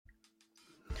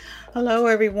Hello,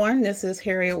 everyone. This is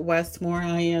Harriet Westmore.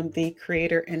 I am the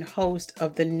creator and host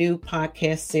of the new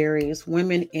podcast series,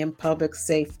 Women in Public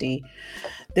Safety.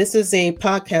 This is a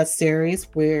podcast series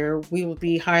where we will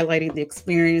be highlighting the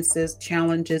experiences,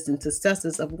 challenges, and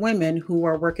successes of women who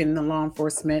are working in the law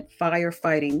enforcement,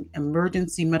 firefighting,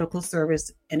 emergency medical service,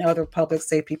 and other public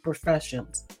safety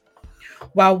professions.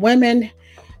 While women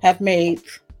have made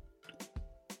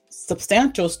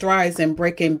substantial strides in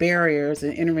breaking barriers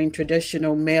and entering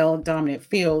traditional male dominant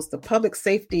fields, the public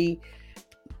safety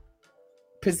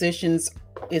positions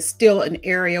is still an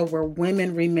area where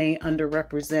women remain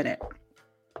underrepresented.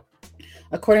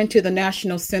 According to the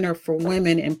National Center for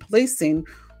Women in Policing,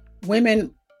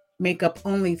 women make up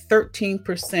only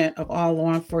 13% of all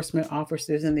law enforcement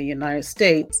officers in the United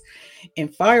States. In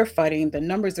firefighting, the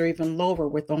numbers are even lower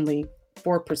with only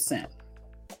 4%.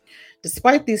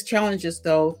 Despite these challenges,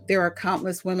 though, there are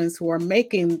countless women who are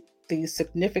making these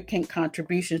significant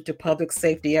contributions to public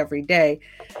safety every day.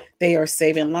 They are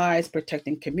saving lives,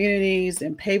 protecting communities,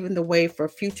 and paving the way for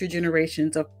future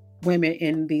generations of women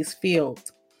in these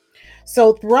fields.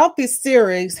 So throughout this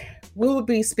series, we will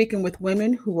be speaking with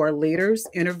women who are leaders,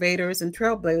 innovators, and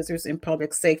trailblazers in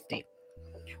public safety.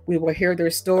 We will hear their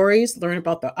stories, learn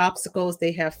about the obstacles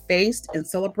they have faced, and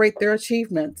celebrate their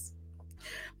achievements.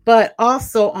 But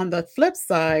also on the flip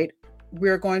side,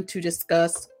 we're going to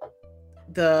discuss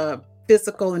the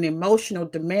physical and emotional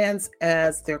demands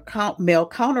as their male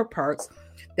counterparts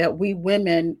that we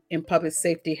women in public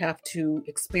safety have to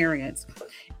experience,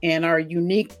 and our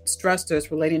unique stressors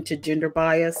relating to gender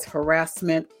bias,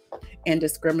 harassment, and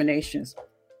discriminations.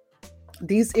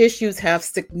 These issues have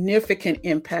significant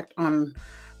impact on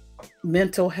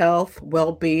mental health,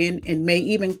 well-being, and may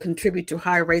even contribute to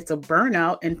high rates of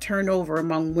burnout and turnover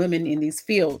among women in these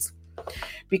fields.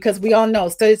 Because we all know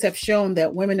studies have shown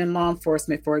that women in law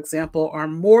enforcement, for example, are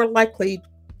more likely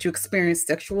to experience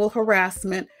sexual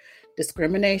harassment,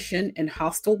 discrimination, and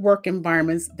hostile work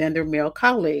environments than their male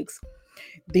colleagues.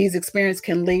 These experiences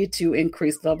can lead to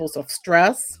increased levels of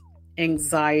stress,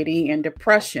 anxiety, and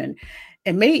depression,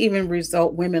 and may even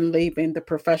result in women leaving the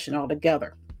profession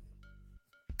altogether.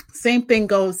 Same thing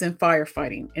goes in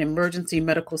firefighting, emergency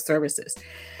medical services.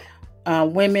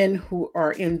 Women who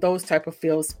are in those type of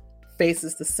fields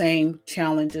faces the same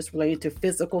challenges related to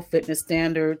physical fitness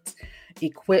standards,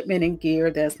 equipment and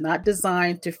gear that's not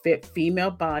designed to fit female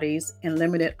bodies, and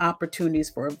limited opportunities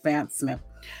for advancement.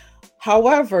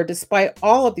 However, despite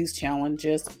all of these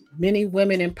challenges, many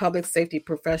women in public safety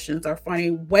professions are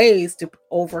finding ways to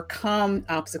overcome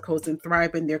obstacles and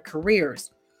thrive in their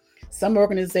careers. Some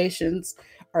organizations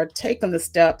are taking the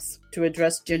steps to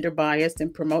address gender bias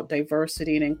and promote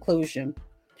diversity and inclusion,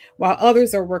 while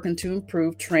others are working to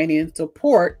improve training and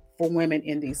support for women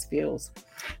in these fields.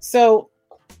 So,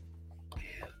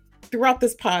 throughout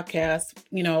this podcast,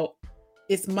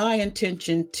 it's my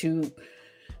intention to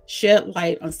shed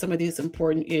light on some of these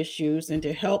important issues and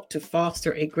to help to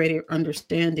foster a greater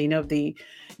understanding of the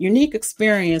unique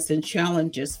experience and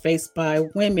challenges faced by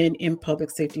women in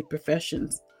public safety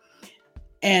professions.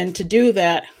 And to do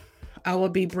that, I will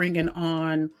be bringing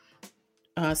on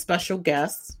special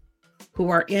guests who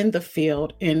are in the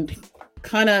field and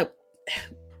kind of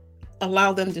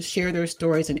allow them to share their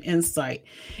stories and insight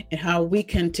and how we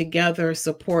can together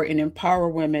support and empower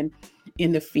women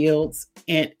in the fields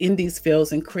and in these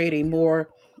fields and create a more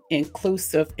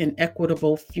inclusive and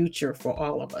equitable future for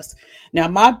all of us. Now,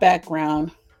 my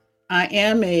background, I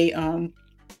am a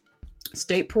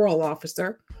state parole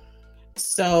officer.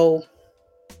 So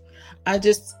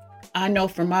I know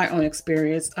from my own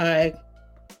experience, I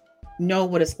know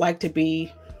what it's like to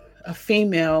be a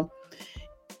female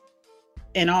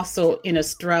and also in a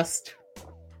stressed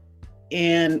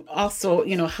and also,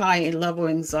 high level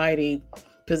anxiety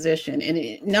position.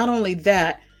 And not only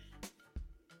that,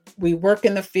 we work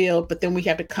in the field, but then we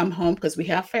have to come home because we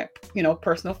have,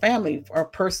 personal family, our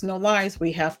personal lives.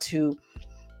 We have to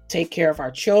take care of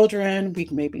our children. We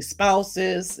may be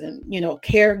spouses and,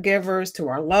 caregivers to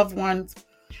our loved ones.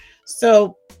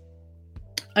 So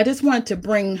I just wanted to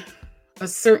bring a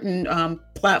certain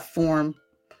platform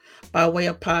by way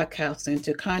of podcasting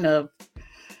to kind of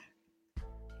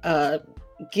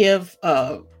give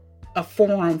a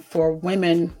forum for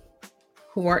women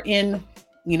who are in,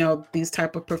 these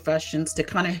type of professions to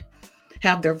kind of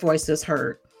have their voices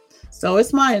heard. So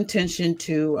it's my intention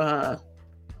to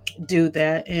do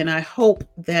that. And I hope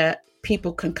that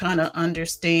people can kind of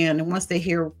understand. And once they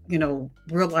hear,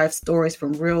 real life stories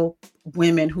from real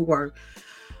women who are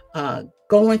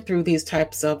going through these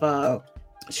types of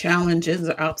challenges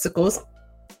or obstacles,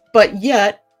 but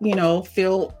yet,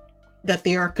 feel that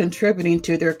they are contributing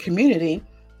to their community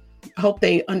I hope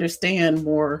they understand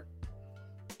more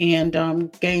and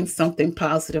gain something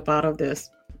positive out of this.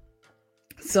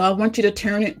 So I want you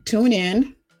to tune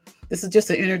in. This is just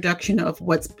an introduction of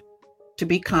what's to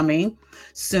be coming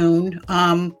soon.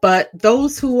 But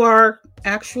those who are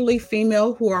actually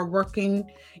female, who are working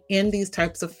in these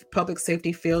types of public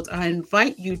safety fields, I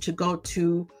invite you to go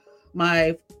to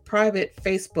my private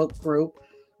Facebook group,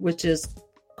 which is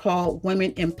called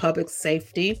Women in Public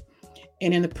Safety.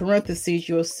 And in the parentheses,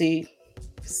 you'll see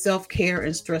self-care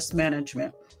and stress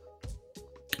management.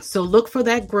 So look for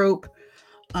that group.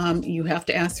 You have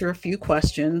to answer a few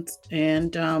questions,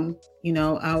 and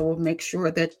I will make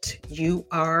sure that you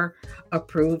are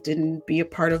approved and be a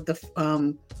part of the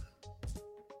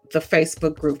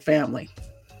Facebook group family.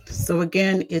 So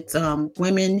again, it's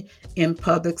Women in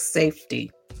Public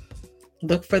Safety.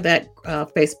 Look for that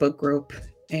Facebook group,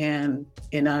 and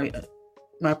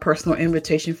my personal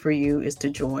invitation for you is to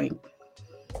join.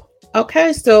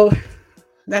 Okay, so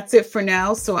that's it for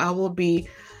now. So I will be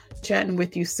chatting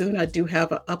with you soon. I do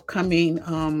have an upcoming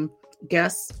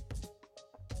guest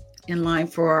in line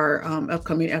for our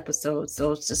upcoming episode.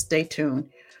 So just stay tuned.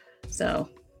 So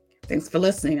thanks for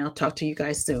listening. I'll talk to you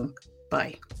guys soon.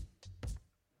 Bye.